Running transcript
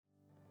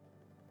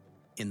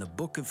In the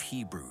book of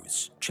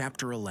Hebrews,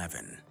 chapter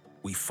 11,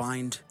 we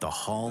find the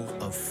Hall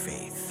of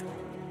Faith,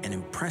 an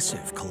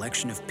impressive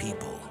collection of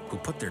people who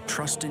put their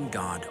trust in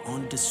God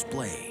on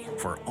display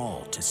for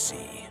all to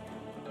see.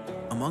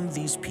 Among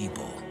these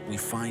people, we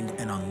find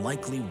an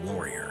unlikely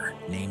warrior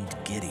named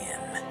Gideon.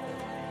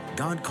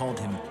 God called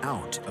him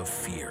out of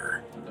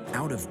fear,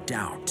 out of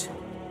doubt,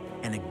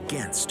 and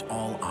against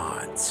all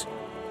odds,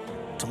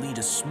 to lead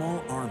a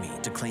small army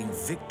to claim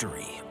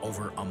victory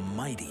over a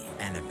mighty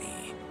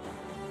enemy.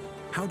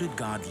 How did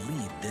God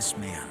lead this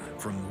man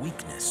from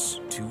weakness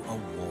to a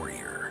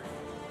warrior?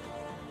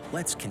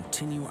 Let's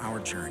continue our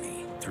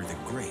journey through the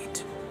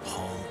great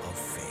Hall of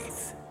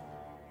Faith.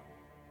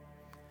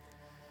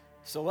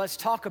 So let's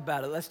talk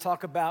about it. Let's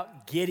talk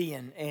about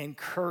Gideon and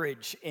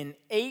courage. In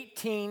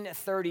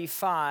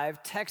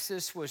 1835,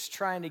 Texas was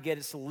trying to get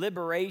its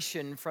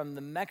liberation from the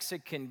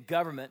Mexican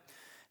government.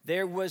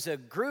 There was a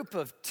group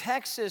of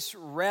Texas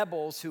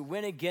rebels who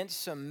went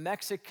against some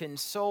Mexican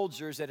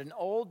soldiers at an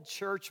old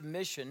church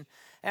mission.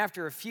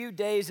 After a few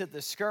days of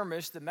the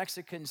skirmish, the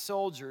Mexican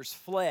soldiers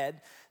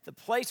fled. The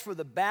place where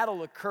the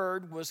battle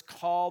occurred was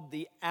called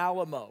the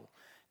Alamo.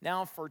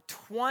 Now, for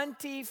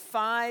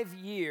 25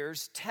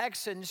 years,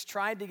 Texans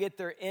tried to get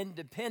their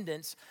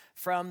independence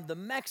from the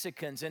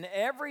Mexicans. And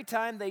every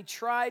time they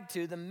tried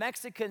to, the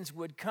Mexicans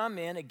would come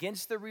in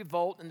against the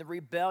revolt and the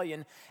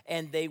rebellion,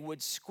 and they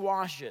would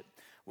squash it.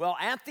 Well,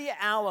 at the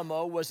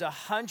Alamo was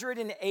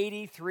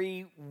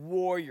 183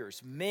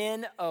 warriors,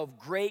 men of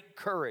great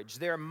courage.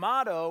 Their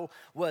motto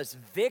was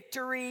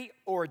victory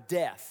or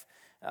death.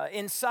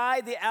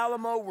 Inside the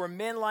Alamo were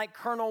men like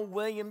Colonel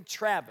William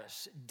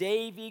Travis,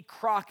 Davy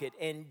Crockett,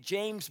 and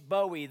James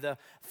Bowie, the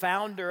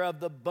founder of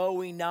the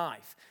Bowie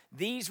knife.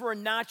 These were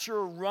not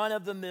your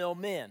run-of-the-mill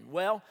men.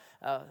 Well,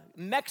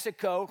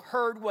 Mexico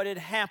heard what had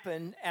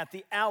happened at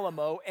the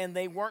Alamo, and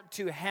they weren't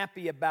too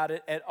happy about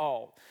it at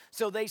all.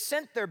 So they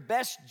sent their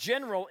best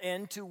general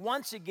in to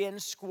once again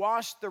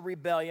squash the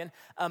rebellion,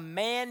 a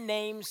man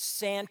named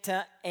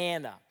Santa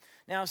Anna.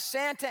 Now,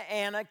 Santa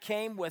Anna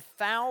came with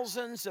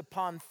thousands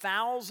upon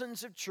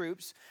thousands of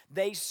troops.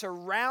 They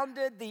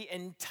surrounded the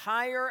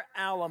entire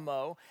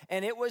Alamo,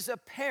 and it was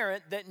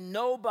apparent that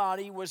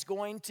nobody was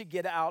going to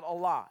get out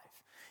alive.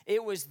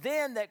 It was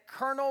then that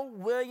Colonel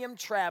William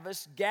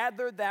Travis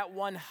gathered that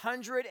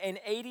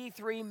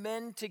 183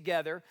 men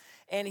together,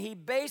 and he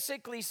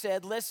basically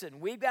said,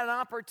 listen, we've got an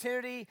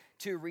opportunity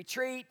to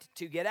retreat,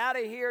 to get out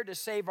of here, to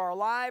save our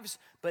lives.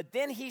 But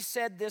then he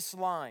said this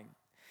line.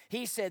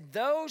 He said,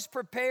 those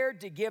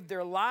prepared to give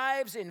their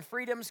lives in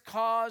freedom's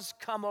cause,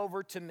 come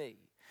over to me.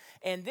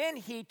 And then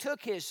he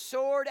took his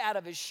sword out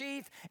of his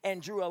sheath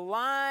and drew a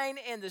line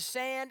in the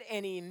sand,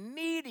 and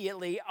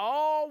immediately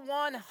all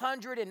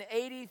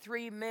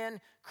 183 men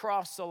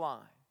crossed the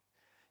line.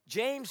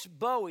 James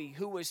Bowie,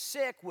 who was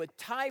sick with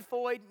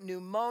typhoid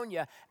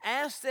pneumonia,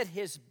 asked that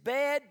his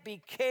bed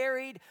be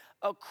carried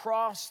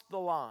across the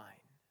line.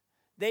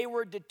 They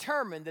were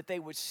determined that they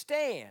would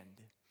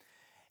stand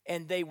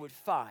and they would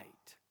fight.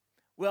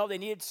 Well, they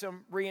needed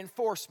some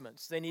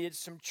reinforcements. They needed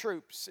some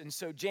troops. And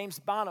so James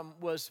Bonham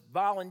was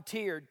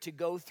volunteered to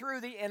go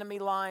through the enemy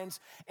lines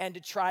and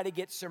to try to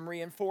get some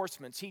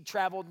reinforcements. He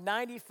traveled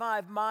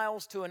 95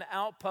 miles to an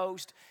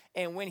outpost,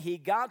 and when he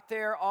got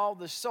there, all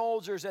the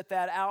soldiers at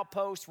that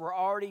outpost were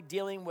already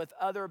dealing with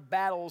other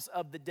battles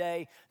of the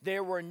day.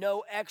 There were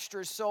no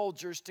extra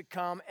soldiers to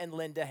come and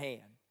lend a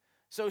hand.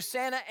 So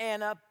Santa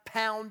Anna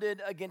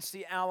pounded against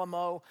the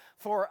Alamo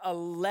for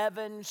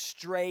 11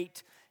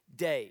 straight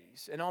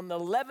days. And on the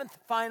 11th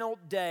final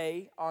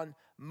day, on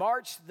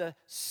March the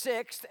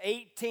 6th,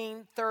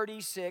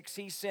 1836,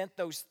 he sent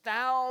those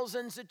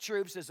thousands of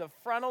troops as a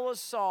frontal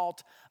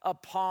assault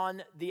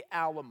upon the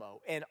Alamo.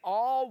 And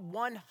all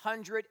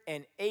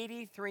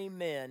 183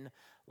 men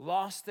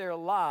lost their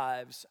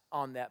lives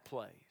on that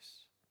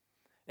place.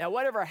 Now,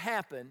 whatever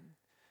happened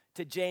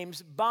to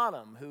James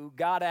Bonham, who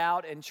got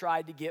out and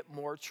tried to get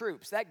more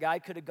troops? That guy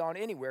could have gone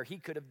anywhere. He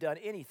could have done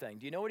anything.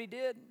 Do you know what he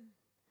did?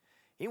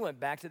 He went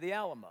back to the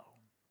Alamo.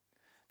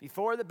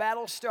 Before the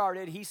battle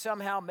started, he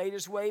somehow made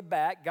his way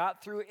back,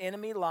 got through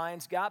enemy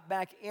lines, got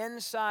back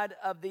inside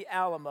of the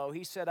Alamo.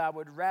 He said, I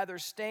would rather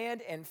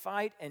stand and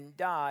fight and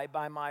die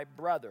by my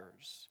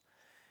brothers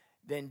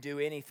than do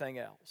anything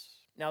else.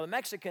 Now, the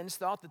Mexicans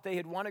thought that they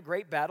had won a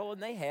great battle, and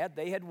they had.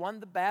 They had won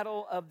the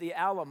battle of the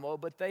Alamo,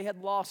 but they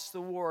had lost the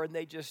war, and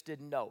they just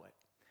didn't know it.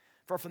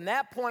 For from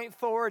that point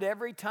forward,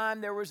 every time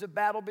there was a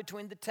battle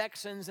between the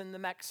Texans and the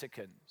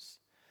Mexicans,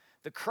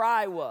 the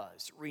cry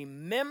was,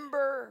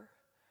 remember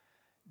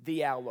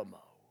the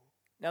Alamo.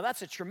 Now,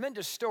 that's a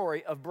tremendous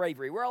story of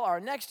bravery. Well, our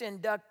next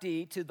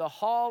inductee to the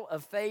Hall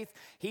of Faith,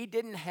 he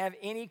didn't have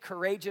any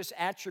courageous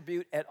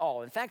attribute at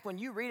all. In fact, when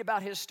you read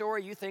about his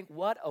story, you think,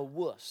 what a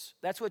wuss.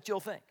 That's what you'll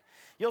think.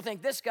 You'll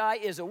think this guy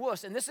is a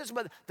wuss. And this is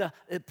what the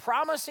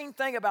promising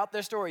thing about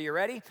this story, you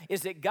ready?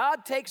 Is that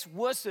God takes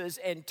wusses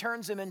and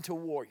turns them into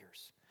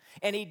warriors.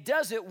 And he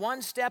does it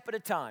one step at a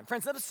time.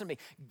 Friends, listen to me.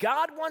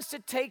 God wants to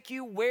take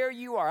you where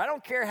you are. I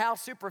don't care how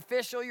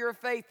superficial your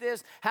faith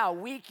is, how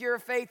weak your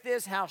faith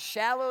is, how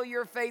shallow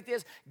your faith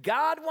is.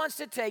 God wants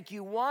to take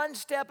you one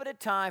step at a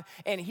time,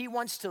 and he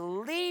wants to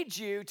lead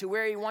you to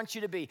where he wants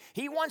you to be.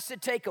 He wants to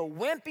take a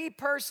wimpy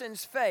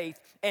person's faith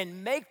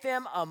and make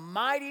them a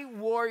mighty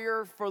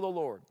warrior for the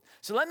Lord.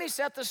 So let me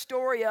set the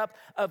story up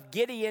of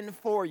Gideon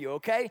for you,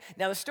 okay?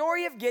 Now, the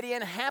story of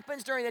Gideon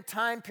happens during a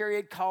time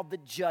period called the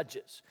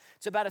Judges.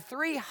 It's about a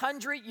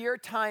 300-year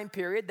time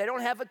period. They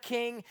don't have a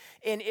king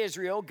in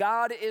Israel.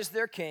 God is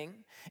their king.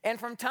 And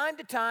from time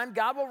to time,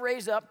 God will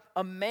raise up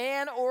a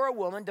man or a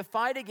woman to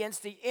fight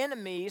against the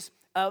enemies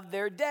of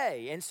their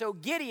day. And so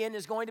Gideon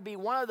is going to be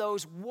one of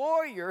those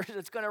warriors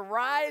that's going to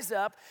rise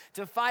up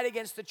to fight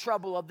against the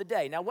trouble of the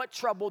day. Now, what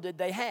trouble did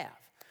they have?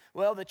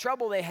 Well, the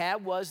trouble they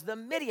had was the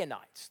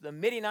Midianites. The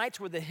Midianites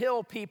were the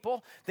hill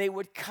people. They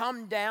would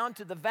come down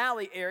to the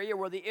valley area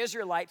where the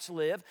Israelites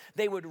lived.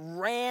 They would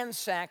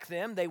ransack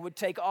them. They would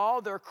take all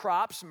their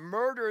crops,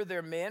 murder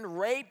their men,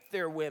 rape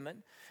their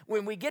women.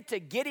 When we get to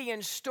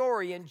Gideon's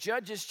story in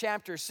Judges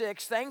chapter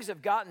 6, things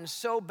have gotten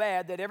so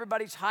bad that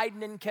everybody's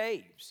hiding in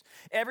caves.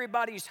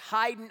 Everybody's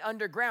hiding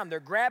underground. They're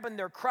grabbing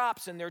their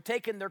crops and they're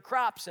taking their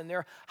crops and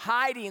they're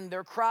hiding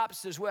their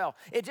crops as well.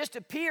 It just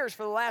appears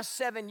for the last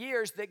 7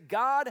 years that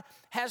God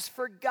has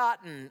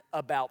forgotten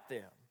about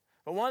them.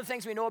 But one of the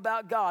things we know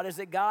about God is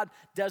that God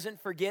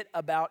doesn't forget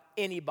about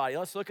anybody.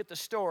 Let's look at the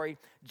story,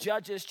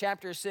 Judges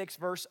chapter 6,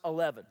 verse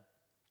 11.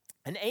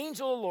 An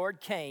angel of the Lord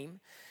came,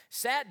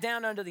 sat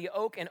down under the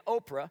oak in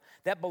Ophrah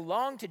that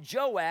belonged to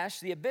Joash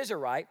the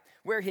Abizarite,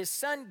 where his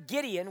son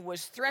Gideon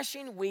was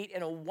threshing wheat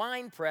in a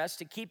winepress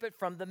to keep it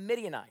from the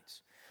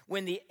Midianites.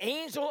 When the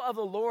angel of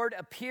the Lord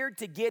appeared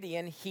to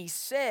Gideon, he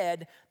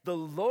said, "The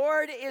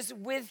Lord is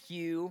with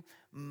you,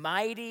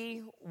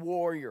 mighty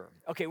warrior."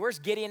 Okay, where's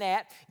Gideon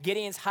at?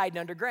 Gideon's hiding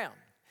underground.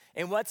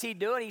 And what's he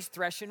doing? He's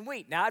threshing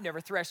wheat. Now, I've never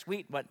threshed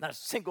wheat, but not a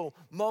single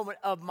moment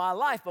of my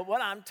life. But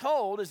what I'm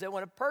told is that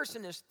when a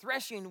person is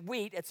threshing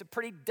wheat, it's a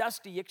pretty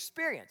dusty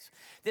experience.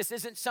 This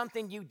isn't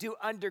something you do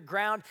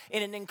underground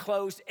in an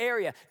enclosed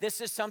area.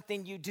 This is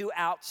something you do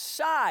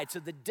outside so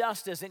the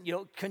dust doesn't,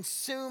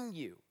 consume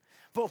you.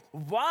 But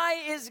why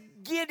is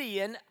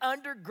Gideon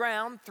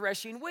underground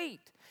threshing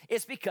wheat?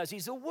 It's because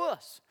he's a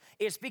wuss.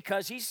 It's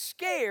because he's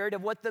scared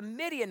of what the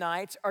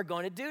Midianites are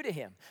going to do to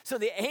him. So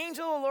the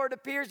angel of the Lord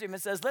appears to him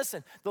and says,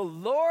 "Listen, the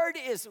Lord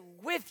is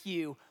with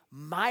you,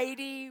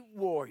 mighty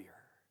warrior."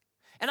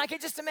 And I can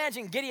just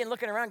imagine Gideon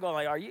looking around going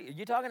like, are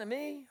you talking to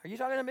me? Are you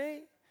talking to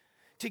me?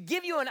 To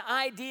give you an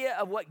idea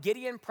of what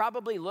Gideon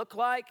probably looked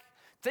like,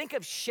 think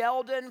of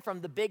Sheldon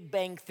from The Big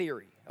Bang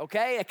Theory,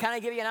 okay? I kind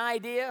of give you an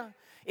idea.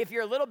 If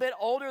you're a little bit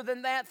older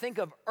than that, think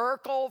of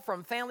Urkel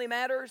from Family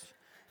Matters.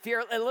 If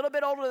you're a little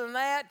bit older than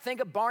that, think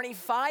of Barney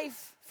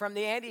Fife from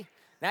the Andy.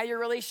 Now you're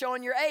really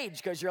showing your age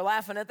because you're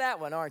laughing at that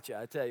one, aren't you?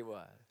 I tell you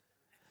what.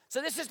 So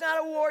this is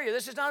not a warrior.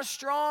 This is not a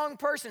strong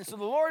person. So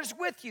the Lord is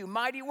with you,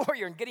 mighty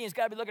warrior. And Gideon's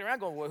got to be looking around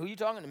going, well, who are you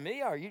talking to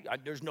me?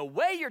 There's no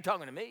way you're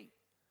talking to me.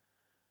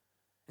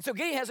 And so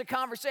Gideon has a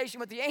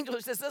conversation with the angel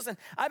who says, "Listen,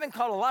 I've been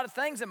called a lot of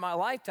things in my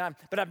lifetime,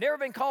 but I've never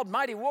been called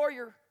mighty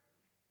warrior.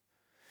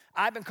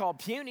 I've been called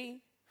puny.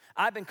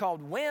 I've been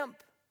called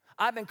wimp.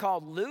 I've been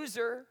called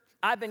loser.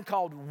 I've been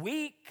called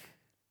weak,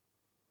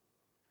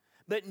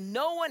 but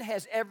no one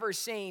has ever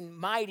seen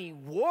mighty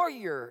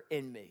warrior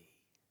in me."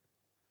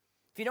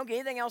 If you don't get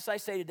anything else I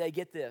say today,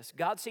 get this.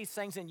 God sees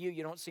things in you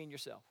don't see in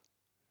yourself.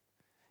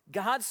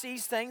 God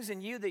sees things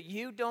in you that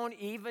you don't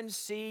even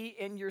see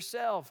in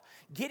yourself.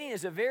 Gideon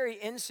is a very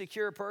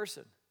insecure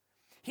person.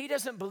 He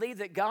doesn't believe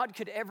that God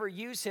could ever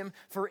use him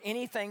for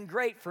anything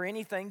great, for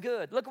anything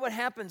good. Look at what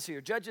happens here.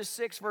 Judges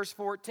 6, verse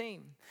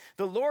 14.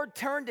 The Lord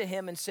turned to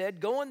him and said,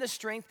 "Go in the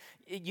strength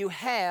you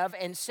have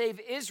and save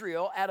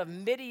Israel out of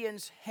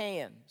Midian's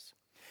hands.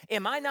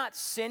 Am I not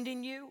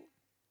sending you?"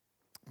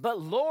 "But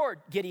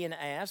Lord," Gideon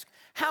asked,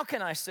 "how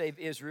can I save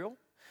Israel?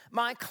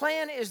 My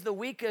clan is the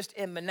weakest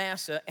in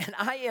Manasseh, and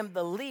I am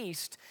the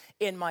least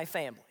in my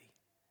family."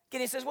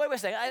 Gideon says, wait a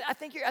second, I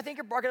think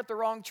you're barking up the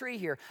wrong tree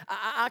here.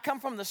 I come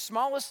from the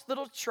smallest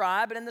little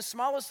tribe, and in the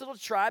smallest little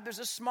tribe, there's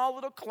a small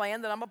little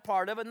clan that I'm a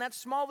part of, and that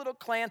small little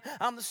clan,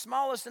 I'm the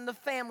smallest in the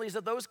families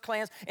of those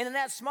clans, and in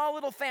that small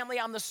little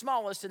family, I'm the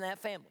smallest in that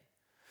family.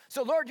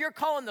 So, Lord, you're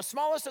calling the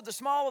smallest of the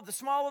small of the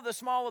small of the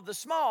small of the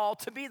small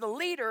to be the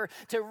leader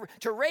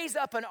to raise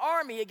up an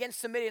army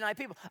against the Midianite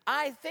people.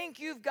 I think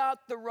you've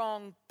got the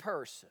wrong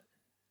person.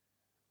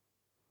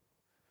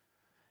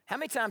 How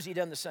many times have you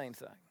done the same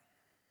thing?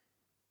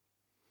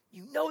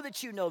 You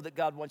know that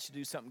God wants you to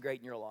do something great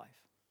in your life.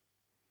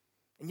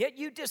 And yet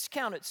you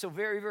discount it so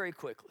very, very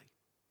quickly.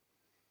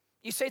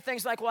 You say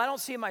things like, well, I don't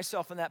see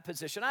myself in that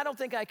position. I don't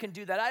think I can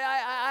do that.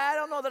 I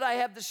don't know that I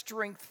have the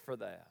strength for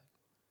that.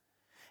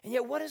 And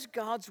yet what does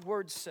God's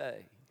word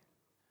say?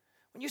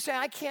 When you say,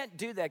 I can't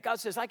do that, God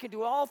says, I can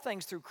do all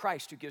things through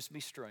Christ who gives me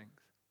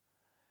strength.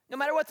 No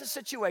matter what the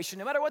situation,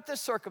 no matter what the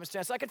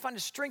circumstance, I can find a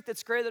strength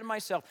that's greater than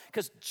myself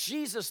because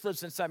Jesus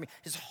lives inside me.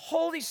 His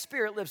Holy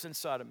Spirit lives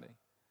inside of me.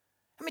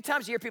 How many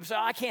times do you hear people say,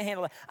 oh, I can't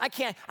handle it. I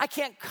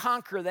can't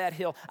conquer that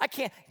hill. I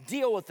can't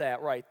deal with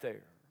that right there.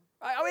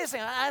 Wait a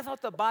second, I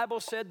thought the Bible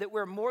said that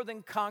we're more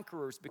than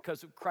conquerors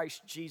because of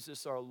Christ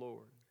Jesus our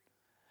Lord.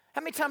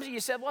 How many times have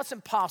you said, well, it's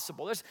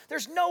impossible.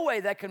 There's no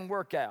way that can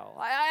work out.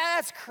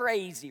 That's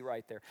crazy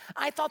right there.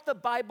 I thought the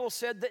Bible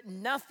said that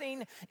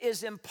nothing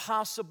is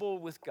impossible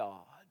with God.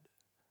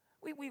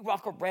 We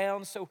walk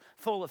around so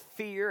full of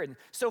fear and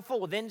so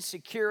full of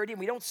insecurity, and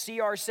we don't see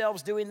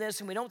ourselves doing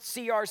this and we don't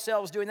see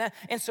ourselves doing that.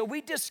 And so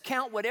we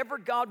discount whatever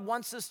God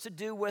wants us to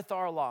do with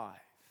our life.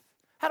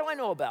 How do I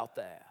know about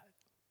that?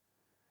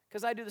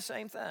 Because I do the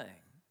same thing.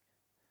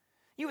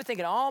 You would think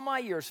in all my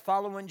years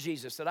following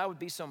Jesus that I would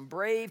be some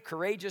brave,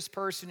 courageous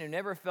person who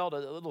never felt a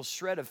little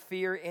shred of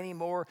fear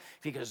anymore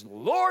because the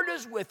Lord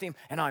is with him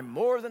and I'm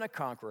more than a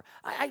conqueror.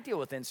 I deal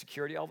with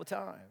insecurity all the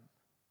time.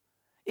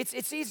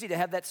 It's easy to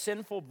have that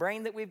sinful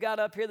brain that we've got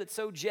up here that's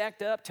so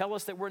jacked up, tell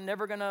us that we're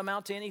never going to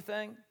amount to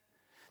anything,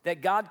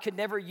 that God could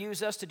never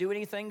use us to do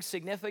anything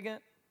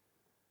significant.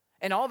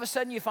 And all of a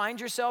sudden you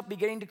find yourself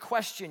beginning to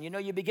question,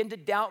 you begin to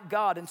doubt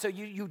God. And so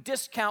you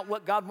discount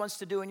what God wants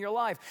to do in your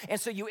life. And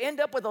so you end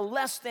up with a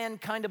less than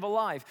kind of a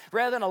life.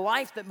 Rather than a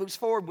life that moves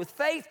forward with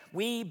faith,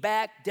 we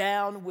back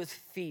down with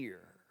fear.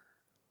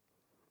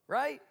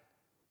 Right?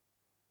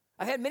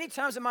 I've had many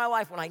times in my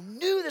life when I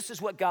knew this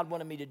is what God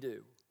wanted me to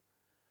do.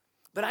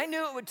 But I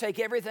knew it would take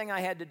everything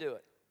I had to do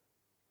it.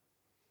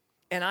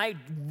 And I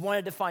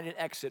wanted to find an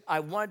exit.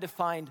 I wanted to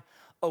find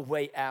a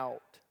way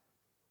out.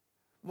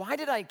 Why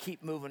did I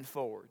keep moving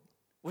forward?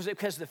 Was it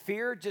because the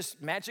fear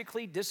just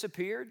magically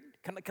disappeared?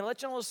 Can I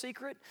let you know a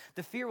secret?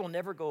 The fear will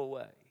never go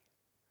away.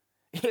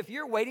 If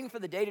you're waiting for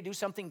the day to do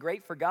something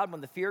great for God,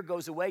 when the fear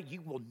goes away,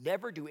 you will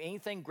never do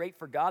anything great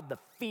for God. The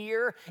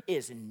fear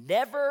is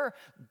never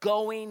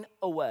going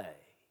away.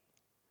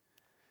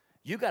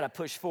 You got to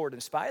push forward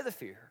in spite of the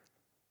fear.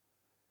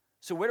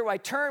 So where do I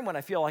turn when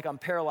I feel like I'm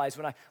paralyzed?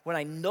 When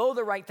I know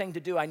the right thing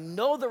to do, I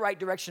know the right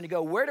direction to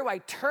go. Where do I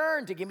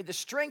turn to give me the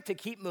strength to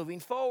keep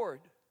moving forward?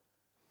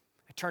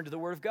 I turn to the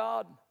Word of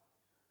God.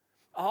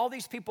 All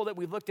these people that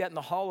we've looked at in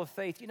the Hall of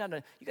Faith, you got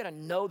to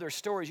know their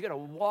stories. You got to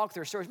walk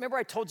their stories. Remember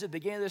I told you at the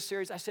beginning of this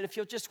series, I said, if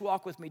you'll just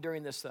walk with me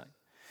during this thing,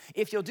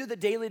 if you'll do the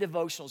daily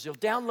devotionals, you'll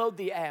download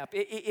the app,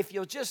 if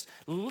you'll just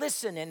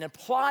listen and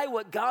apply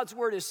what God's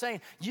Word is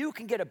saying, you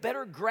can get a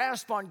better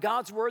grasp on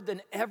God's Word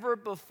than ever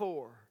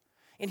before.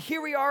 And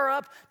here we are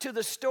up to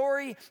the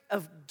story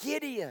of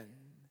Gideon.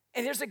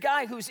 And there's a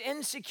guy who's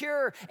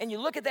insecure. And you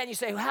look at that and you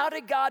say, how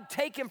did God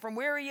take him from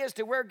where he is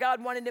to where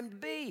God wanted him to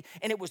be?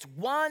 And it was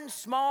one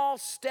small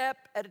step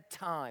at a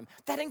time.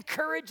 That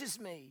encourages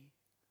me.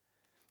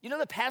 You know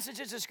the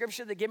passages of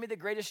Scripture that give me the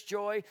greatest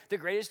joy, the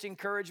greatest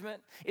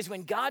encouragement, is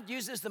when God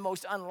uses the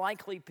most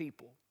unlikely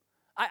people.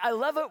 I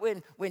love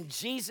it when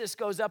Jesus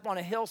goes up on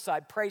a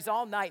hillside, prays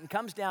all night, and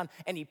comes down,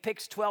 and he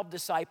picks 12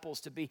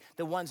 disciples to be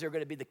the ones that are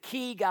going to be the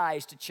key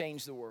guys to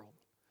change the world.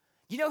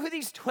 You know who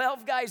these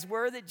 12 guys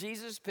were that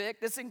Jesus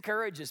picked? This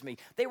encourages me.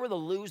 They were the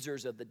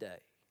losers of the day.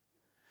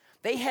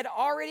 They had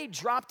already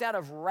dropped out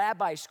of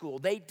rabbi school.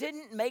 They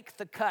didn't make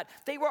the cut.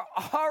 They were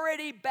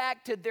already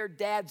back to their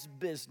dad's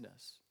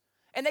business.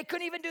 And they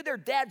couldn't even do their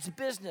dad's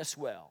business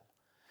well.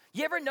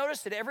 You ever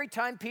notice that every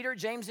time Peter,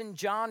 James, and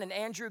John and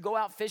Andrew go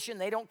out fishing,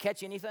 they don't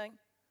catch anything?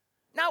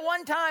 Not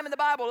one time in the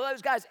Bible do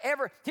those guys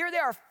ever, here they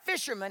are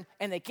fishermen,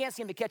 and they can't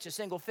seem to catch a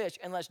single fish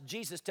unless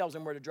Jesus tells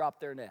them where to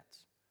drop their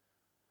nets.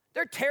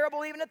 They're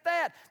terrible even at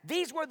that.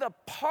 These were the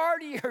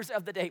partiers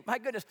of the day. My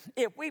goodness,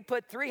 if we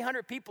put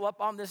 300 people up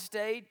on this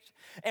stage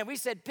and we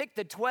said pick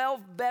the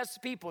 12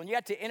 best people and you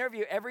had to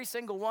interview every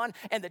single one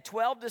and the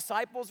 12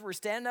 disciples were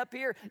standing up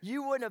here,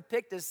 you wouldn't have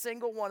picked a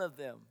single one of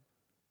them.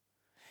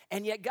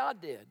 And yet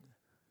God did.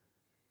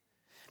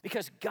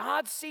 Because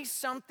God sees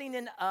something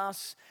in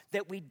us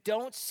that we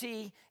don't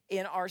see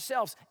in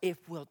ourselves.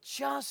 If we'll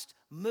just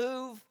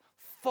move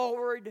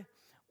forward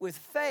with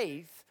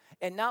faith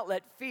and not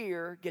let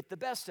fear get the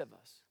best of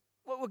us.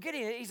 Well,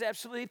 Gideon, he's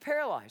absolutely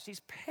paralyzed.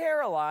 He's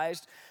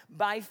paralyzed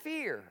by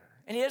fear.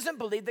 And he doesn't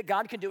believe that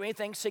God can do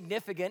anything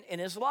significant in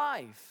his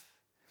life.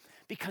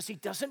 Because he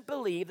doesn't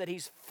believe that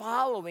he's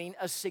following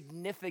a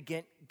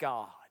significant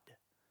God.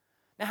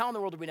 Now, how in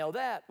the world do we know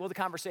that? Well, the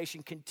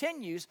conversation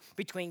continues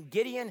between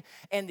Gideon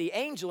and the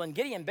angel, and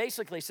Gideon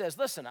basically says,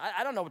 listen,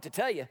 I don't know what to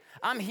tell you.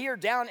 I'm here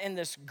down in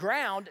this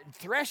ground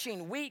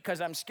threshing wheat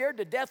because I'm scared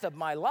to death of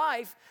my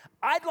life.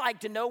 I'd like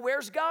to know,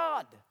 where's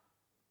God?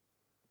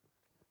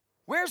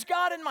 Where's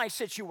God in my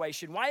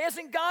situation? Why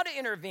hasn't God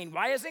intervened?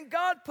 Why hasn't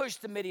God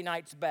pushed the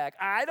Midianites back?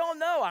 I don't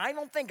know. I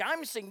don't think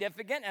I'm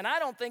significant, and I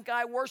don't think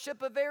I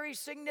worship a very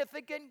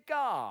significant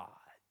God.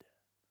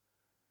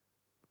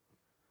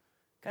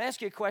 Can I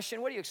ask you a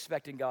question? What are you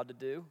expecting God to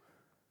do?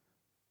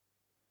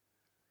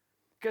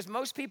 Because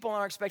most people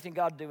aren't expecting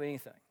God to do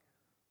anything.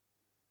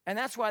 And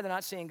that's why they're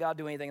not seeing God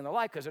do anything in their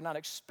life, because they're not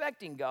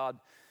expecting God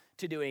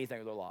to do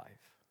anything in their life.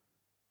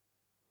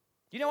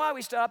 You know why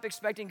we stop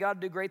expecting God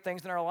to do great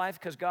things in our life?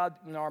 Because God,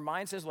 in our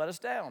mind, says, let us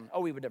down.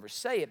 Oh, we would never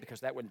say it because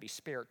that wouldn't be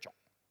spiritual.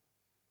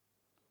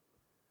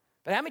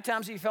 But how many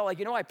times have you felt like,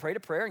 I prayed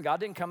a prayer and God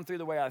didn't come through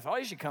the way I thought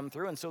he should come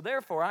through, and so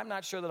therefore I'm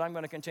not sure that I'm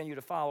going to continue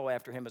to follow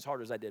after him as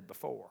hard as I did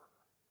before.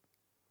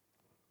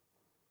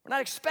 We're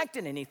not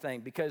expecting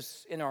anything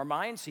because in our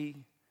minds he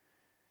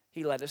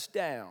let us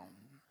down.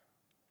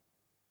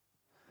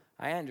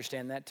 I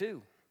understand that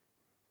too.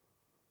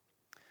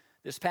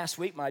 This past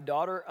week, my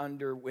daughter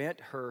underwent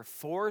her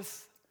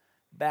 4th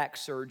back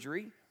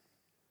surgery.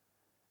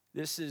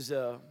 This is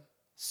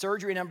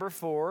surgery number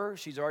 4.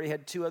 She's already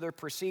had 2 other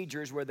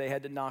procedures where they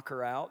had to knock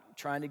her out,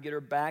 trying to get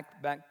her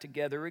back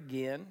together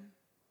again.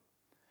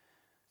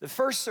 The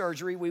first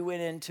surgery, we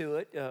went into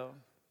it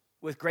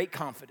with great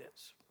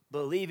confidence,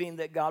 believing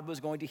that God was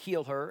going to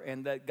heal her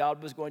and that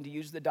God was going to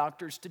use the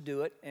doctors to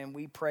do it. And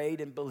we prayed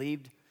and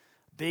believed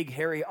big,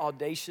 hairy,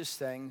 audacious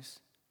things.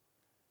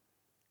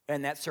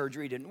 And that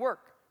surgery didn't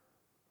work.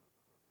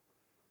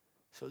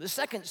 So the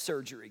second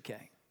surgery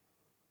came.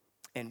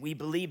 And we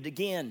believed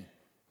again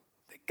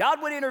that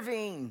God would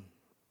intervene,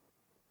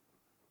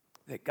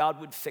 that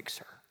God would fix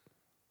her.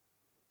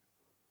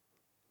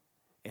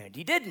 And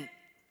he didn't.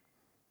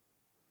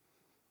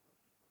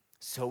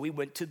 So we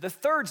went to the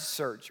third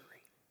surgery.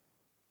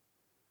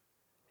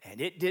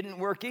 And it didn't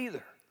work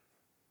either.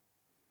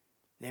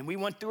 Then we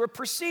went through a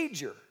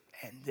procedure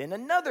and then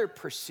another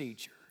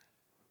procedure.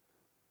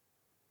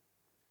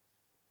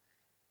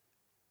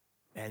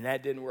 And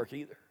that didn't work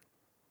either.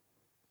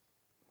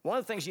 One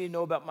of the things you need to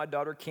know about my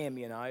daughter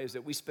Cammie and I is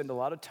that we spend a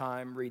lot of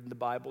time reading the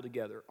Bible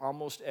together,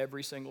 almost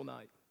every single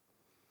night.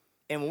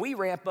 And when we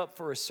ramp up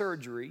for a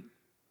surgery,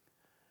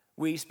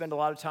 we spend a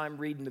lot of time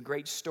reading the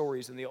great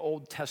stories in the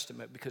Old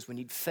Testament because we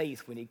need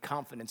faith, we need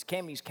confidence.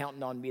 Cammie's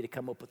counting on me to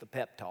come up with a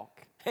pep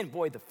talk. And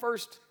boy, the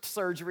first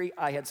surgery,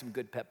 I had some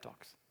good pep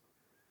talks.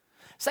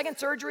 Second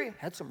surgery,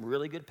 had some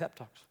really good pep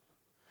talks.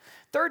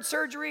 Third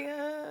surgery,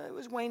 it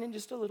was waning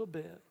just a little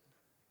bit.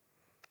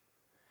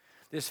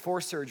 This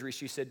 4th surgery,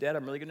 she said, Dad,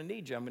 I'm really going to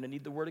need you. I'm going to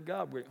need the Word of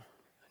God.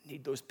 I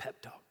need those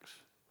pep talks.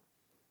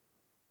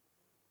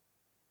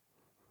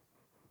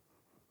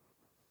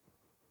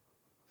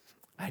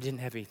 I didn't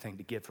have anything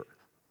to give her.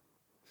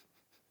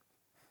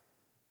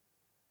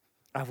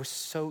 I was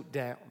so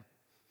down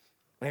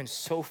and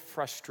so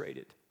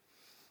frustrated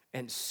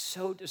and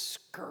so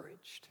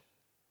discouraged.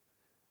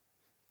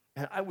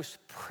 And I was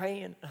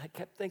praying, and I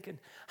kept thinking,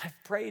 I've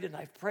prayed and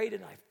I've prayed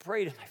and I've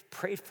prayed and I've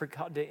prayed for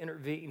God to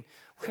intervene.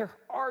 Where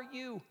are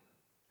you?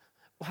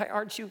 Why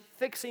aren't you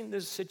fixing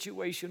this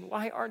situation?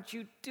 Why aren't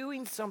you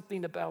doing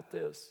something about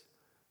this?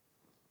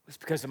 It's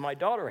because of my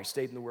daughter I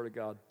stayed in the Word of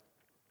God.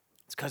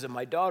 It's because of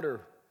my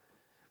daughter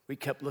we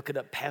kept looking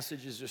up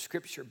passages of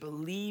Scripture,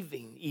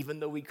 believing even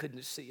though we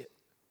couldn't see it.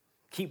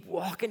 Keep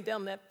walking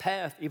down that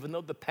path even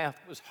though the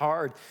path was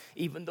hard,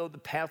 even though the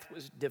path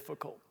was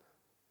difficult.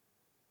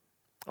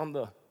 On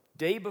the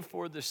day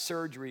before the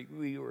surgery,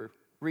 we were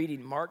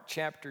reading Mark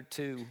chapter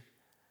 2.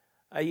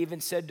 I even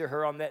said to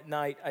her on that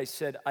night, I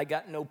said, I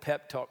got no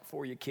pep talk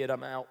for you, kid.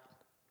 I'm out.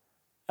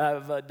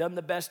 I've done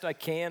the best I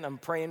can. I'm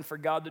praying for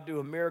God to do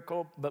a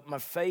miracle, but my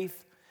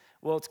faith,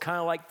 well, it's kind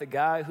of like the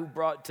guy who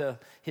brought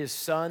his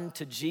son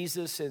to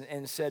Jesus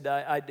and said,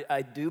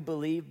 I do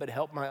believe, but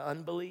help my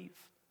unbelief.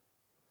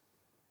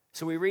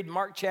 So we read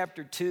Mark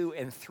chapter 2,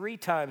 and 3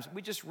 times,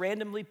 we just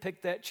randomly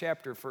picked that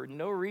chapter for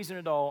no reason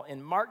at all.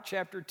 In Mark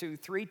chapter 2,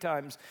 3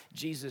 times,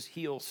 Jesus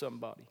heals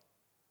somebody.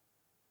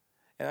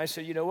 And I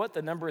said, you know what?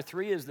 The number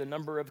 3 is the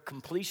number of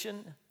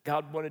completion.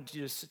 God wanted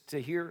to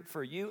hear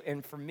for you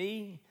and for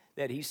me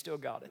that he still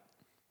got it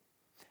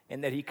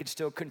and that he could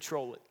still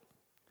control it.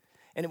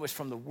 And it was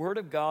from the Word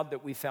of God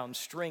that we found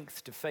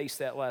strength to face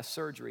that last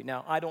surgery.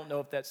 Now, I don't know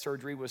if that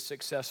surgery was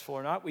successful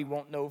or not. We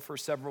won't know for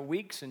several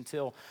weeks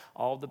until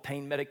all the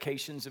pain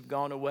medications have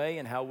gone away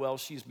and how well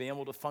she's been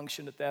able to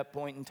function at that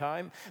point in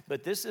time.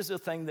 But this is a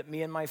thing that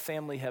me and my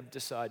family have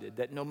decided,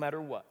 that no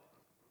matter what,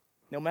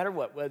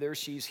 whether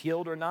she's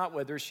healed or not,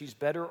 whether she's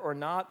better or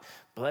not,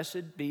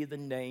 blessed be the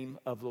name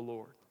of the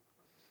Lord.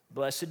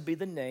 Blessed be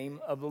the name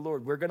of the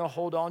Lord. We're going to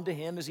hold on to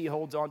him as he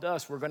holds on to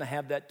us. We're going to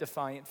have that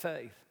defiant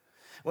faith.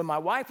 When my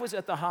wife was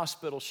at the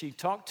hospital, she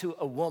talked to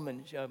a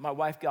woman. My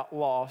wife got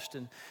lost,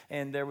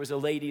 and there was a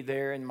lady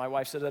there, and my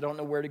wife said, I don't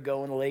know where to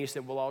go, and the lady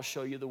said, well, I'll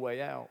show you the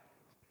way out.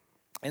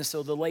 And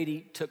so the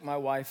lady took my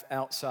wife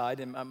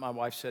outside, and my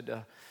wife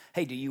said,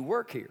 hey, do you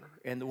work here?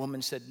 And the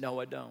woman said, no,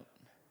 I don't.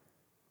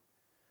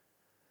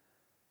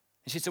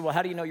 And she said, well,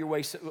 how do you know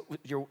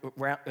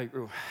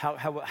how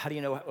do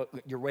you know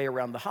your way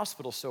around the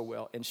hospital so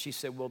well? And she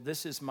said, well,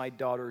 this is my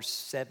daughter's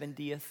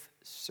 70th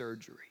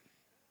surgery.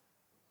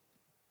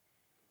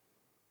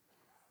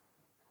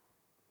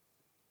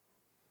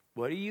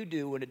 What do you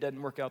do when it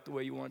doesn't work out the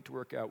way you want it to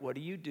work out? What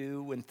do you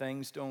do when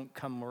things don't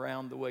come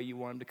around the way you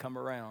want them to come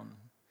around?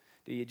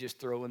 Do you just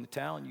throw in the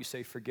towel and you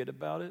say, forget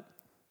about it?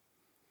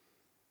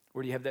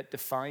 Or do you have that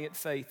defiant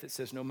faith that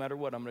says, no matter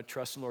what, I'm going to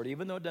trust the Lord,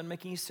 even though it doesn't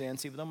make any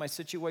sense, even though my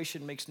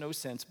situation makes no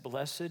sense,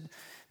 blessed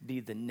be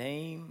the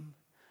name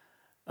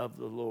of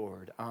the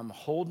Lord. I'm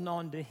holding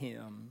on to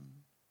him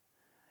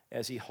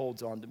as he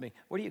holds on to me.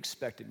 What are you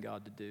expecting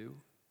God to do?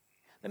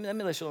 Let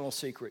me let you a little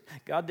secret.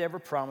 God never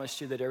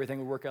promised you that everything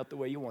would work out the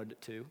way you wanted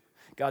it to.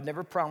 God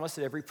never promised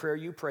that every prayer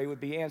you pray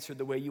would be answered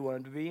the way you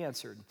wanted it to be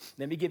answered.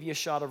 Let me give you a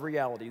shot of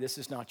reality. This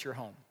is not your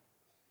home.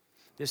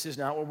 This is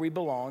not where we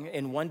belong.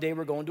 And one day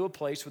we're going to a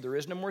place where there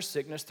is no more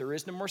sickness, there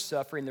is no more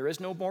suffering, there is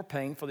no more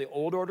pain, for the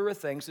old order of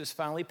things has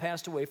finally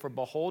passed away, for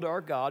behold,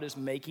 our God is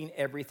making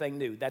everything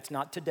new. That's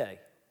not today.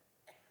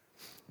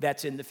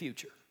 That's in the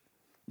future.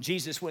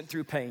 Jesus went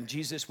through pain.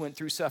 Jesus went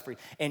through suffering.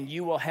 And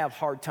you will have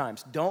hard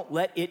times. Don't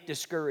let it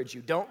discourage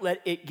you. Don't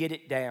let it get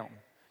it down.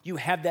 You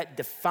have that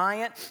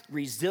defiant,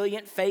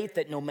 resilient faith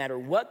that no matter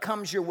what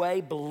comes your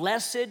way,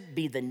 blessed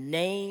be the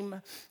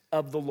name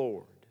of the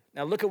Lord.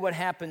 Now look at what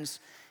happens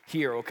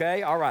here,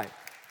 okay? All right.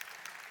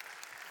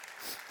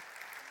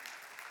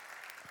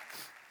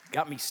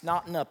 Got me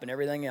snotting up and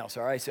everything else,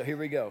 all right? So here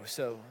we go.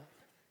 So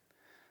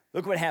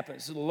look what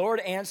happens. So the Lord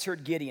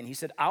answered Gideon. He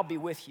said, I'll be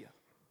with you,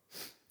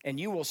 and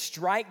you will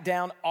strike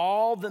down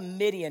all the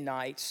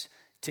Midianites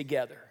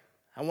together.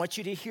 I want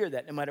you to hear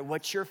that no matter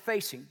what you're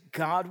facing,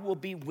 God will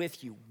be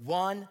with you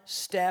one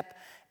step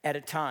at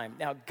a time.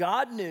 Now,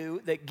 God knew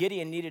that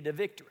Gideon needed a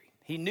victory.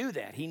 He knew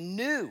that. He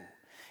knew.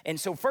 And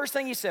so first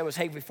thing he said was,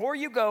 hey, before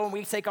you go and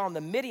we take on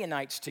the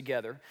Midianites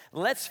together,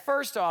 let's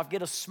first off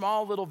get a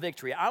small little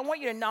victory. I want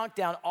you to knock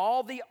down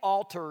all the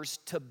altars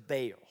to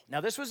Baal. Now,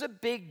 this was a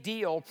big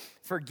deal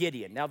for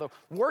Gideon. Now, the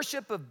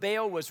worship of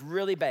Baal was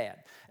really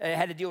bad. It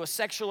had to deal with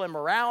sexual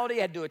immorality,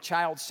 it had to do with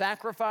child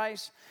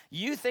sacrifice.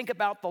 You think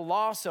about the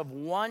loss of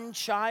one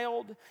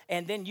child,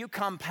 and then you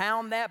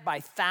compound that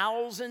by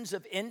thousands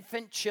of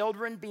infant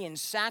children being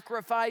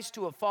sacrificed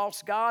to a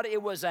false god.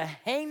 It was a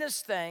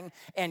heinous thing,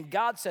 and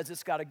God says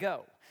it's got to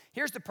go.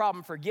 Here's the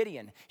problem for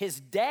Gideon. His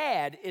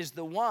dad is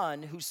the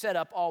one who set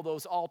up all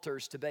those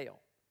altars to Baal.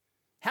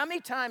 How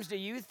many times do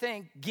you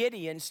think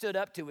Gideon stood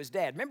up to his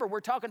dad? Remember, we're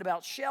talking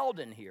about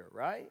Sheldon here,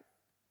 right?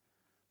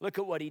 Look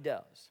at what he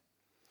does.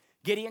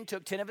 Gideon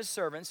took 10 of his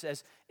servants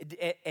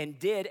and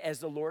did as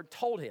the Lord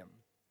told him.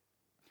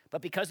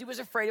 But because he was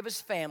afraid of his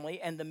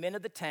family and the men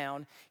of the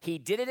town, he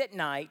did it at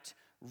night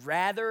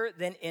rather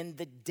than in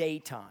the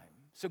daytime.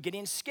 So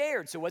Gideon's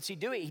scared. So what's he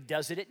doing? He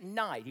does it at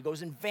night. He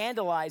goes and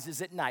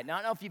vandalizes at night. Now, I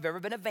don't know if you've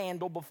ever been a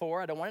vandal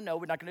before. I don't want to know.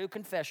 We're not going to do a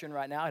confession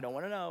right now. I don't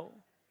want to know.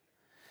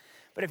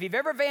 But if you've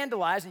ever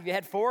vandalized and you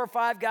had 4 or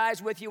 5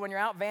 guys with you when you're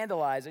out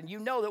vandalizing, you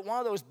know that one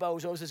of those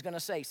bozos is going to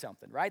say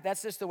something, right?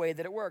 That's just the way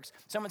that it works.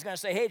 Someone's going to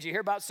say, hey, did you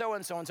hear about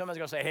so-and-so? And someone's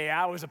going to say, hey,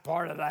 I was a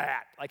part of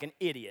that, like an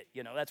idiot.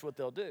 You know, that's what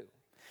they'll do.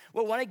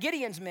 Well, one of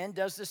Gideon's men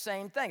does the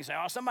same thing. Say,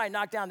 oh, somebody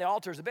knocked down the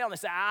altars of Baal. And they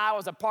say, I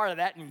was a part of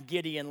that, and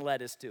Gideon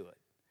led us to it.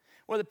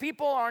 Well, the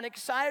people aren't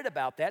excited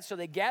about that, so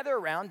they gather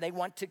around. They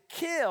want to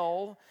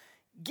kill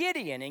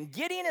Gideon. And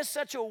Gideon is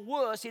such a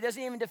wuss, he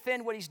doesn't even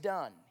defend what he's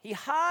done. He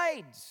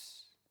hides.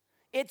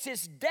 It's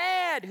his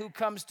dad who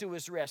comes to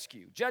his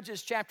rescue.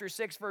 Judges chapter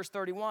 6, verse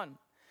 31.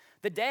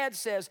 The dad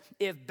says,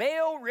 if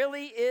Baal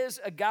really is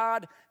a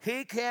god,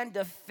 he can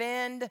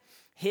defend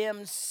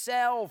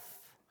himself.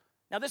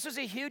 Now, this is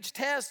a huge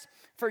test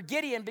for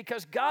Gideon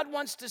because God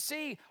wants to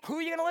see, who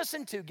are you going to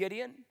listen to,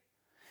 Gideon?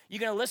 You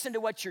going to listen to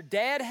what your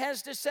dad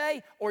has to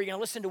say, or are you going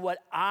to listen to what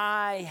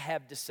I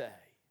have to say?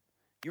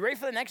 You ready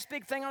for the next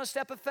big thing on a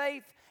step of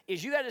faith?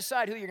 Is you got to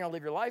decide who you're going to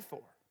live your life for.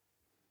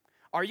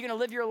 Are you going to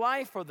live your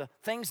life for the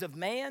things of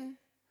man,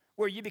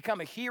 where you become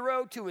a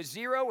hero to a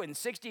zero in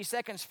 60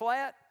 seconds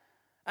flat?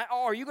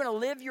 Or are you going to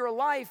live your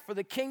life for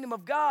the kingdom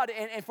of God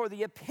and for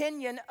the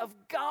opinion of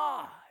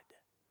God?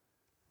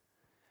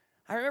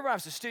 I remember I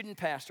was a student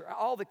pastor.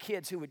 All the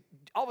kids who would,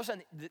 all of a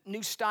sudden, the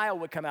new style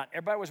would come out.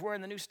 Everybody was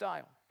wearing the new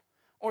style.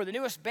 Or the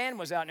newest band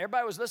was out, and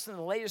everybody was listening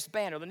to the latest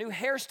band. Or the new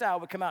hairstyle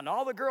would come out, and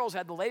all the girls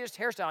had the latest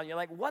hairstyle. And you're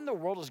like, what in the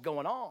world is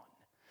going on?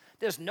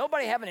 Does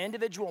nobody have an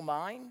individual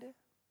mind?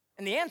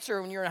 And the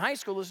answer when you're in high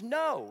school is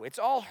no. It's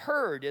all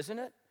herd, isn't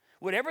it?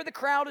 Whatever the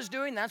crowd is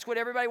doing, that's what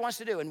everybody wants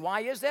to do. And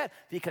why is that?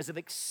 Because of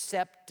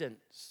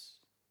acceptance.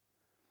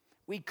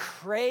 We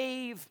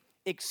crave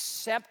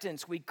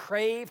acceptance. We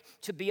crave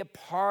to be a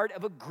part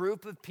of a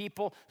group of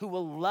people who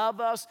will love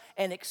us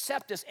and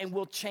accept us and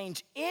will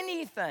change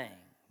anything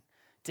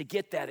to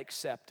get that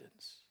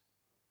acceptance.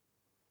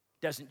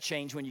 Doesn't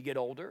change when you get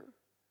older.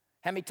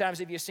 How many times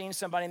have you seen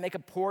somebody make a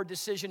poor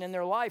decision in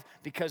their life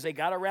because they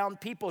got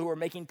around people who were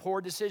making poor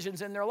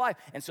decisions in their life?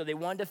 And so they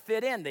wanted to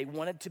fit in. They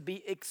wanted to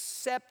be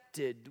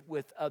accepted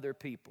with other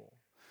people.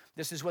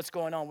 This is what's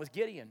going on with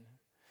Gideon.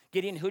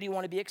 Gideon, who do you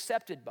want to be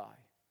accepted by?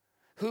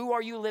 Who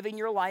are you living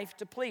your life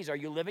to please? Are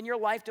you living your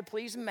life to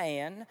please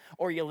man,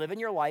 or are you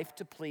living your life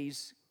to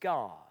please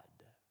God?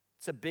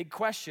 It's a big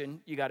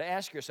question you got to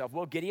ask yourself.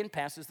 Well, Gideon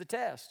passes the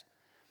test.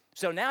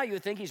 So now you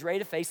would think he's ready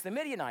to face the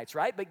Midianites,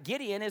 right? But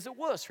Gideon is a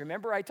wuss.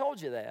 Remember, I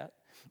told you that.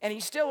 And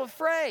he's still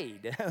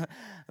afraid.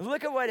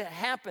 Look at what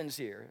happens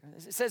here.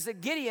 It says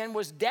that Gideon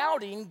was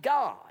doubting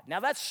God.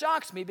 Now that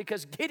shocks me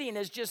because Gideon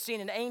has just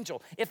seen an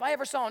angel. If I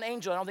ever saw an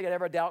angel, I don't think I'd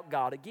ever doubt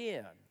God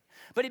again.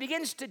 But he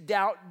begins to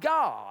doubt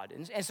God.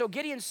 And so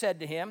Gideon said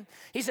to him,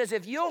 he says,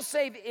 if you'll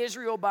save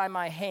Israel by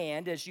my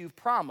hand, as you've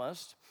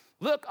promised,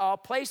 look, I'll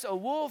place a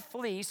wool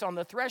fleece on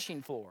the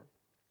threshing floor.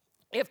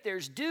 If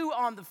there's dew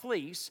on the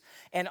fleece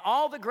and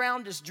all the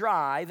ground is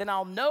dry, then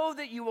I'll know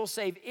that you will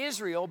save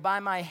Israel by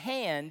my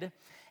hand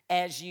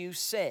as you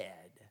said.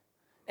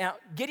 Now,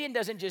 Gideon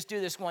doesn't just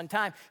do this one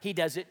time. He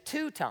does it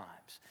 2 times.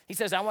 He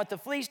says, I want the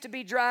fleece to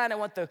be dry, and I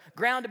want the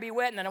ground to be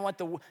wet, and then I want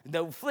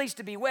the fleece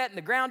to be wet and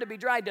the ground to be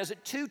dry. He does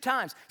it 2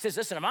 times. He says,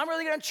 listen, if I'm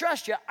really going to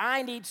trust you,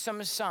 I need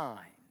some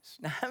signs.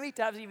 Now, how many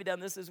times have you done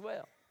this as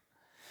well?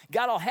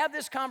 God, I'll have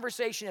this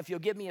conversation if you'll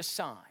give me a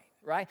sign,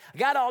 right?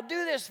 God, I'll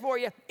do this for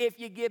you if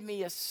you give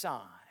me a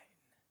sign.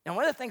 Now,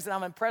 one of the things that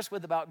I'm impressed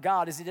with about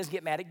God is he doesn't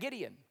get mad at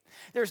Gideon.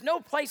 There's no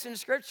place in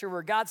Scripture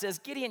where God says,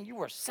 Gideon, you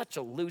are such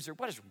a loser.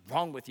 What is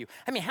wrong with you?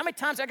 I mean, how many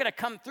times I got to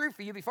come through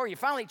for you before you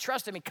finally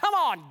trusted me? Come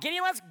on,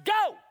 Gideon, let's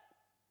go.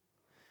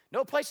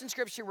 No place in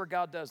Scripture where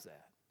God does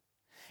that.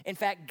 In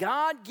fact,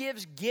 God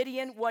gives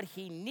Gideon what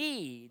he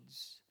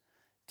needs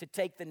to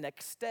take the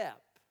next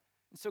step.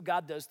 And so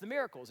God does the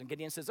miracles. And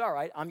Gideon says, all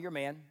right, I'm your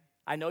man.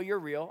 I know you're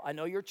real. I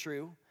know you're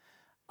true.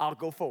 I'll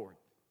go forward.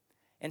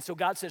 And so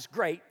God says,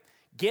 great,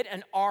 get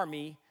an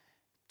army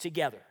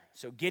together.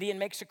 So Gideon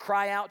makes a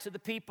cry out to the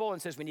people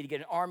and says, we need to get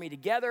an army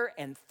together.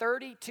 And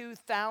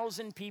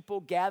 32,000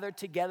 people gathered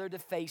together to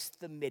face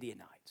the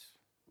Midianites.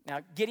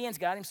 Now, Gideon's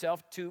got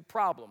himself 2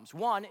 problems.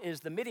 One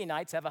is the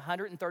Midianites have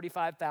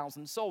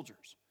 135,000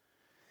 soldiers.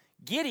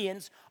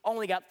 Gideon's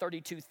only got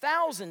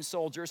 32,000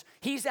 soldiers.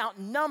 He's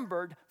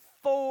outnumbered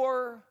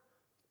 4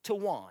 to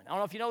 1. I don't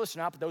know if you know this or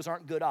not, but those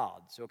aren't good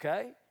odds,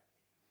 okay?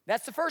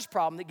 That's the first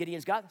problem that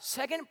Gideon's got.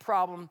 Second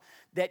problem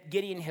that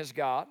Gideon has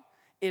got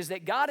is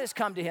that God has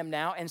come to him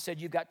now and said,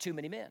 you've got too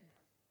many men.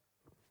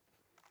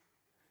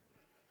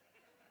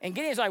 And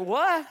Gideon's like,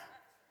 what?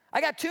 I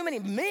got too many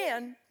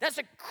men? That's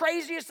the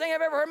craziest thing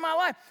I've ever heard in my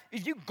life.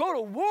 If you go to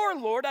war,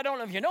 Lord, I don't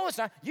know if you know this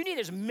or not, you need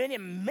as many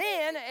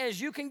men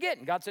as you can get.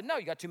 And God said, no,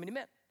 you got too many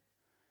men.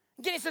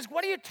 Gideon says,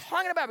 what are you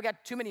talking about? We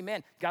got too many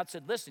men. God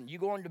said, listen, you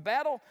go into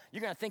battle,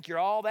 you're going to think you're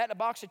all that in a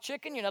box of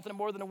chicken. You're nothing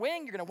more than a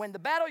wing. You're going to win the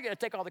battle. You're going to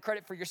take all the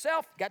credit for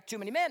yourself. You got too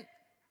many men.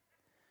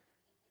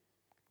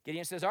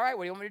 Gideon says, all right,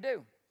 what do you want me to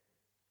do?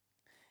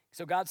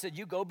 So God said,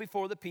 you go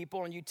before the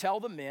people and you tell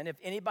the men, if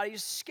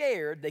anybody's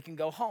scared, they can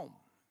go home.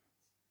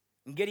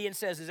 And Gideon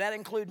says, does that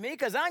include me?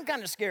 Because I'm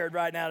kind of scared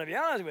right now, to be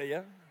honest with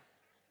you.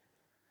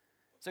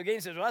 So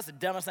Gideon says, well, that's the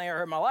dumbest thing I ever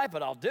heard in my life,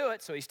 but I'll do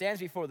it. So he stands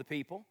before the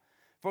people,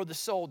 for the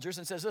soldiers,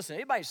 and says, listen,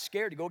 anybody's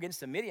scared to go against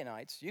the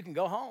Midianites, you can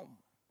go home.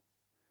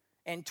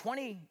 And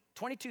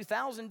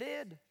 22,000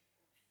 did.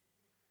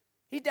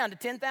 He's down to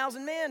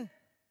 10,000 men.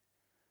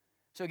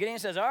 So Gideon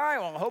says, all right,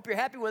 well, I hope you're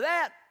happy with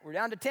that. We're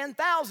down to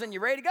 10,000. You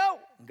ready to go?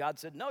 And God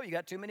said, no, you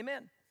got too many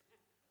men.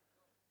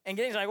 And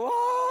Gideon's like,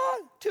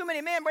 what? Too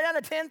many men. We're down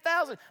to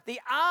 10,000.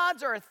 The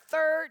odds are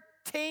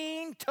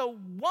 13 to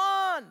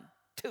 1.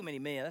 Too many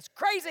men. That's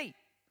crazy.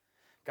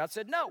 God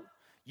said, no.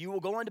 You will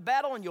go into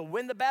battle and you'll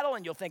win the battle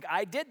and you'll think,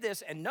 I did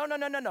this. And no.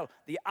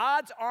 The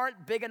odds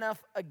aren't big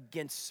enough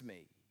against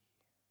me.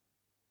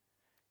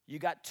 You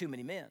got too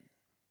many men.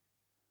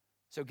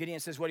 So Gideon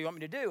says, what do you want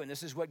me to do? And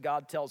this is what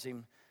God tells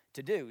him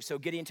to do. So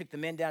Gideon took the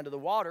men down to the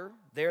water.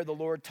 There the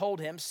Lord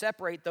told him,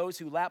 separate those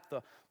who lap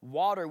the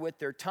water with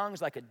their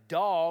tongues like a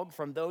dog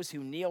from those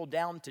who kneel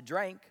down to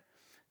drink.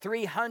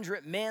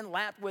 300 men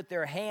lapped with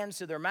their hands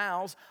to their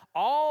mouths.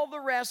 All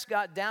the rest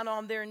got down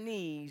on their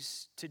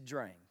knees to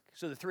drink.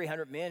 So the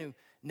 300 men who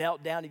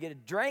knelt down to get a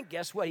drink,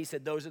 guess what? He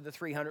said, those are the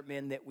 300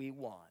 men that we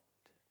want.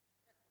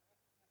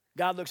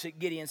 God looks at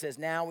Gideon and says,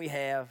 now we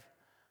have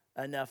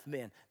enough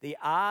men. The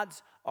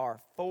odds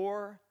are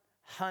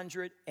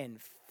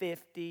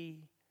 450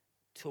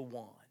 to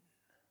 1.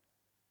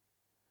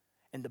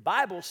 And the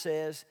Bible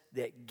says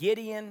that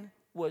Gideon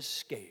was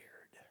scared.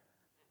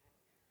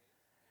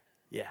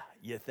 Yeah,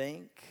 you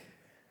think?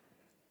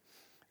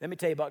 Let me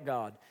tell you about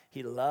God.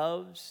 He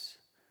loves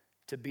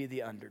to be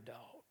the underdog.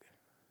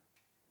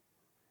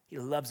 He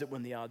loves it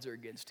when the odds are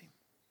against him.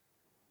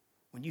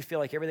 When you feel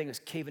like everything is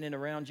caving in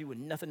around you,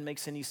 when nothing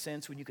makes any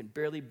sense, when you can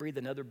barely breathe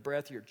another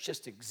breath, you're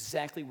just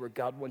exactly where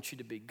God wants you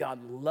to be.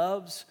 God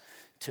loves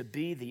to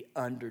be the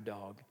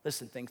underdog.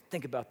 Listen,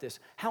 think about this.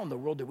 How in the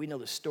world do we know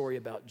the story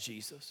about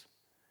Jesus?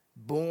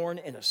 Born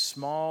in a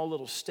small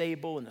little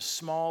stable in a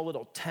small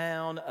little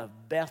town of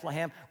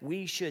Bethlehem.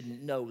 We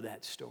shouldn't know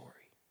that story.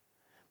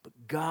 But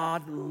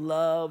God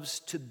loves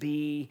to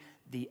be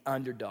the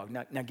underdog.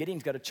 Now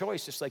Gideon's got a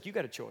choice just like you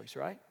got a choice,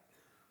 right?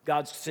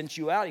 God sent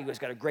you out. He's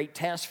got a great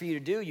task for you to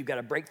do. You've got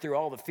to break through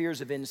all the fears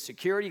of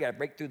insecurity. You've got to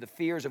break through the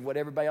fears of what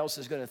everybody else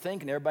is going to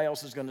think and everybody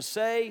else is going to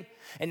say.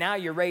 And now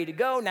you're ready to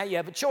go. Now you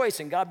have a choice.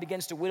 And God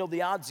begins to whittle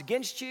the odds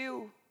against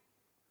you.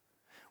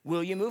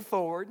 Will you move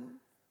forward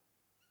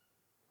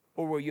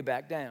or will you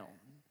back down?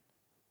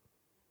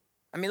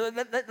 I mean,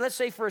 let's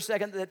say for a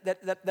second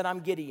that I'm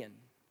Gideon.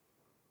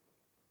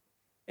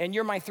 And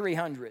you're my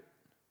 300.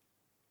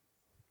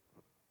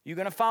 You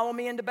going to follow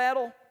me into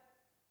battle?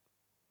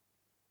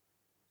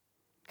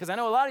 Because I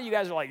know a lot of you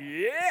guys are like,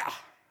 yeah,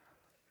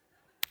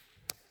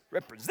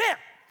 represent,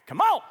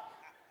 come on.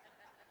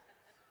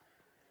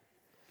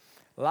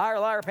 Liar,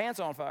 liar,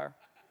 pants on fire.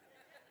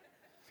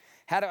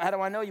 How do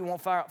I know you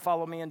won't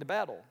follow me into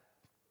battle?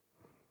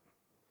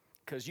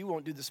 because you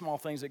won't do the small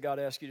things that God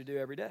asks you to do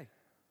every day.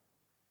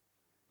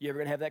 You ever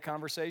going to have that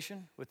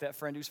conversation with that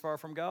friend who's far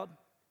from God?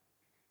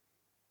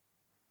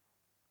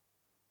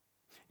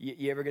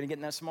 You ever going to get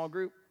in that small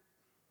group?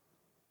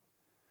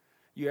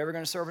 You ever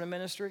going to serve in a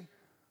ministry?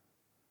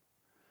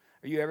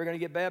 Are you ever going to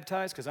get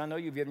baptized? Because I know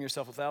you've given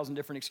yourself 1,000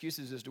 different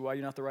excuses as to why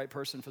you're not the right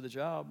person for the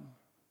job.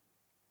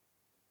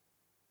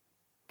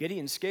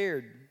 Gideon's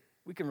scared.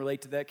 We can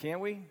relate to that,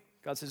 can't we?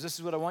 God says, this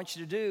is what I want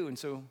you to do. And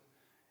so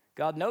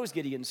God knows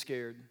Gideon's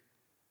scared.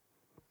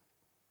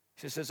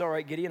 He says, all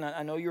right, Gideon,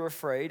 I know you're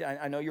afraid.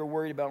 I know you're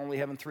worried about only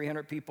having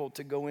 300 people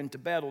to go into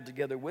battle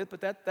together with,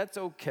 but that's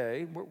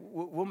okay.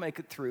 We'll make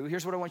it through.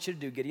 Here's what I want you to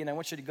do, Gideon. I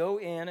want you to go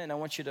in, and I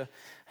want you to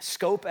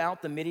scope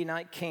out the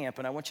Midianite camp,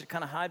 and I want you to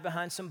kind of hide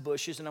behind some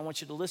bushes, and I want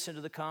you to listen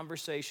to the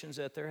conversations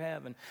that they're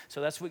having. So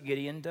that's what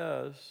Gideon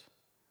does.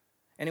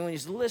 And when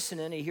he's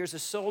listening, he hears a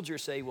soldier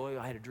say, well,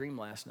 I had a dream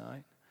last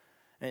night.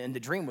 And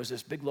the dream was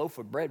this big loaf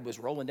of bread was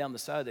rolling down the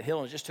side of the hill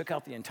and it just took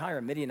out the entire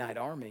Midianite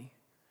army.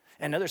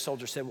 And another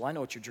soldier said, well, I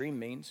know what your dream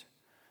means.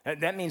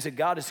 That means that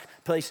God has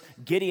placed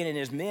Gideon and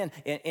his men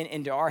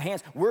into our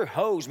hands. We're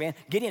hosed, man.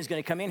 Gideon's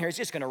going to come in here. He's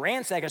just going to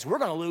ransack us. We're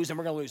going to lose, and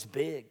we're going to lose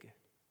big.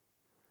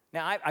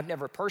 Now, I've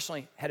never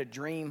personally had a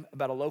dream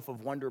about a loaf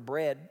of Wonder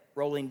bread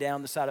rolling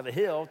down the side of a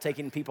hill,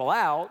 taking people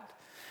out.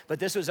 But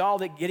this was all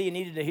that Gideon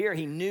needed to hear.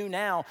 He knew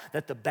now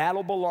that the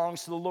battle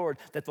belongs to the Lord,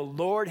 that the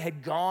Lord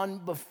had gone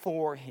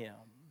before him.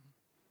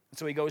 And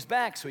so he goes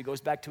back. So he goes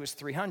back to his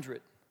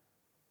 300.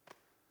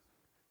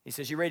 He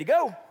says, you ready to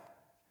go?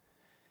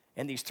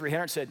 And these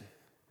 300 said,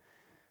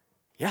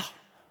 yeah.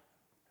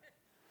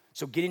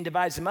 So Gideon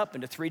divides them up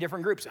into 3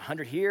 different groups,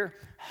 100 here,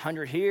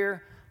 100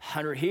 here,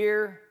 100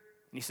 here.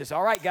 And he says,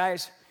 all right,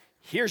 guys,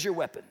 here's your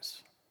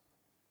weapons.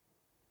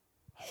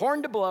 A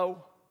horn to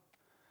blow,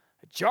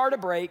 a jar to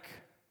break, a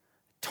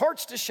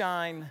torch to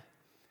shine,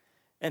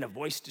 and a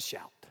voice to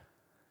shout.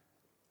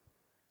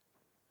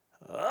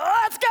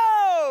 Let's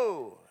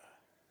go!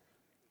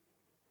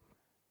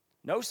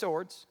 No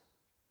swords.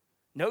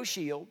 No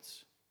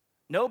shields,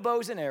 no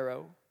bows and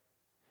arrow.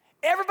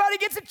 Everybody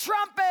gets a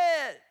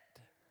trumpet.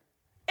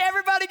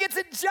 Everybody gets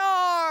a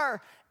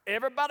jar.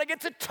 Everybody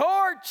gets a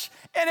torch.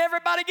 And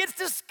everybody gets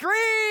to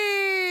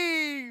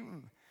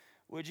scream.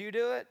 Would you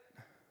do it?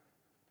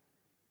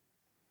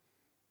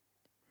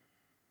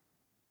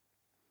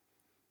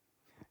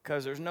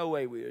 Because there's no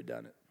way we would have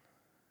done it.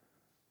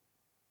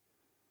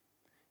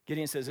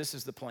 Gideon says, this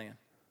is the plan.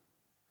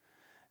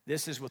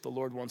 This is what the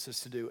Lord wants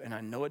us to do. And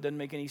I know it doesn't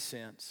make any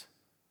sense.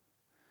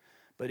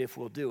 But if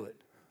we'll do it,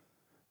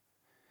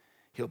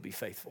 he'll be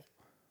faithful.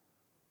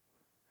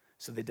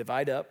 So they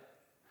divide up.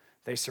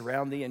 They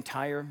surround the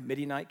entire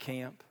Midianite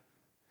camp.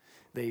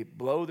 They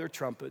blow their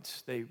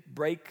trumpets. They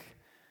break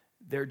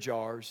their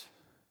jars.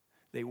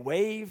 They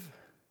wave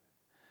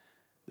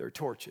their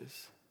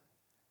torches.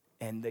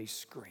 And they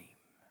scream.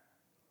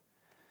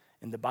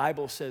 And the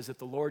Bible says that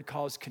the Lord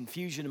caused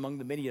confusion among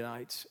the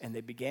Midianites, and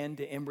they began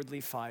to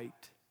inwardly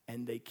fight,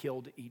 and they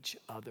killed each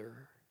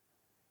other.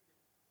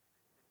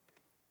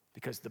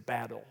 Because the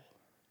battle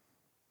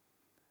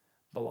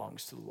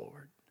belongs to the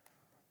Lord.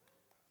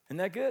 Isn't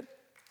that good?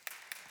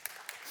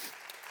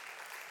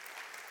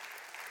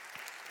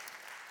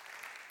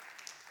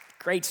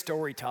 Great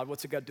story, Todd.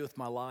 What's it got to do with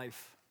my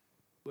life?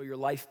 Well, your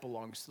life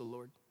belongs to the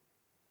Lord.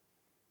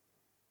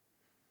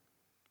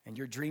 And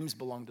your dreams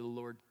belong to the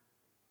Lord.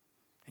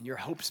 And your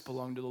hopes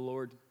belong to the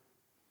Lord.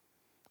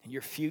 And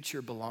your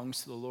future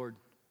belongs to the Lord.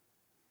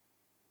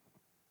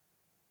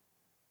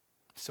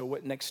 So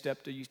what next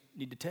step do you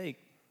need to take?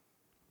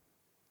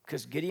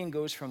 Because Gideon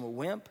goes from a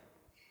wimp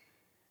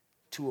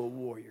to a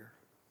warrior.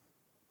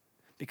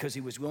 Because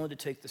he was willing to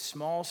take the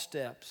small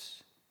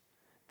steps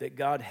that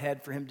God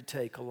had for him to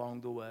take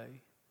along the way.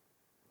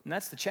 And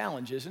that's the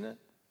challenge, isn't it?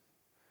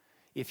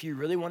 If you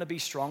really want to be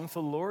strong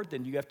for the Lord,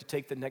 then you have to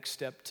take the next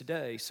step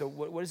today. So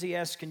what is he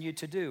asking you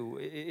to do?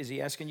 Is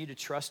he asking you to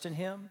trust in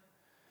him?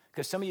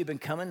 Because some of you have been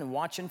coming and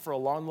watching for a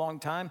long, long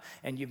time,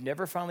 and you've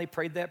never finally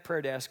prayed that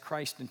prayer to ask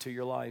Christ into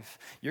your life.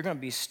 You're going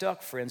to be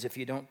stuck, friends, if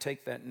you don't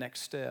take that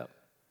next step.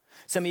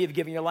 Some of you have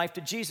given your life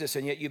to Jesus,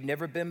 and yet you've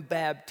never been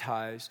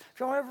baptized.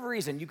 For whatever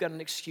reason, you've got an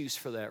excuse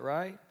for that,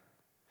 right?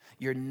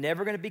 You're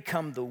never going to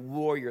become the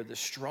warrior, the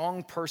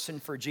strong person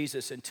for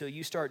Jesus until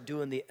you start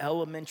doing the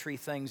elementary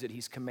things that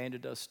he's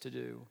commanded us to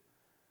do.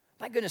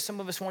 My goodness, some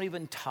of us won't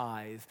even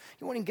tithe.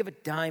 You won't even give a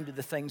dime to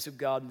the things of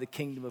God and the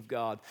kingdom of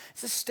God.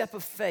 It's a step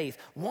of faith,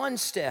 one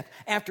step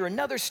after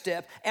another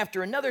step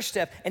after another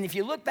step. And if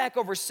you look back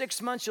over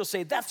 6 months, you'll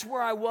say, that's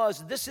where I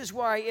was. This is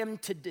where I am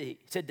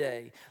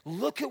today.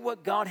 Look at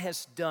what God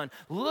has done.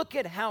 Look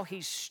at how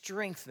he's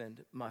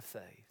strengthened my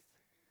faith.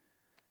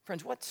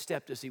 Friends, what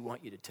step does he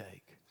want you to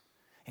take?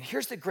 And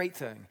here's the great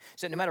thing,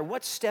 is that no matter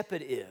what step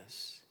it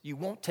is, you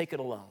won't take it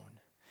alone.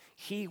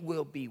 He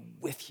will be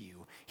with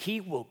you.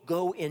 He will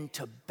go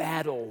into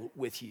battle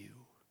with you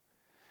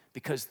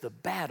because the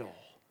battle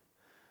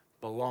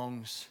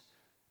belongs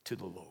to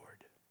the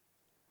Lord.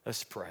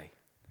 Let's pray.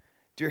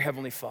 Dear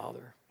Heavenly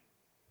Father,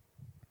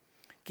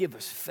 give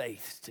us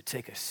faith to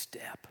take a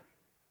step.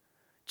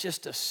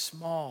 just a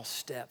small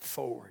step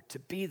forward to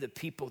be the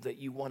people that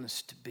you want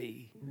us to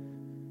be.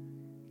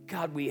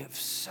 God, we have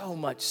so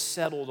much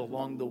settled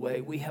along the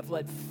way. We have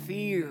let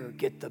fear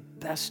get the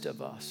best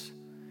of us.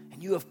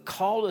 And you have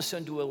called us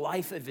into a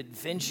life of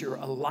adventure,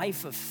 a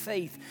life of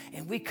faith.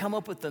 And we come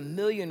up with a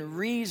million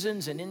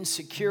reasons and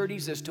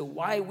insecurities as to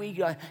why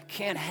we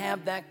can't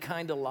have that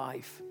kind of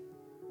life.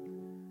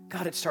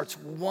 God, it starts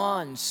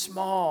one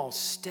small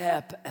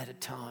step at a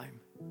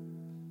time.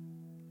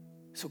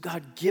 So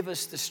God, give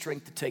us the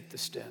strength to take the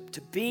step,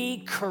 to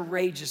be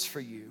courageous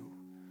for you,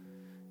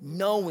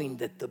 knowing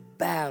that the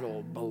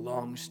battle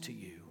belongs to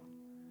you.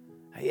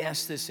 I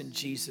ask this in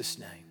Jesus'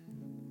 name.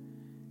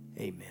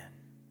 Amen.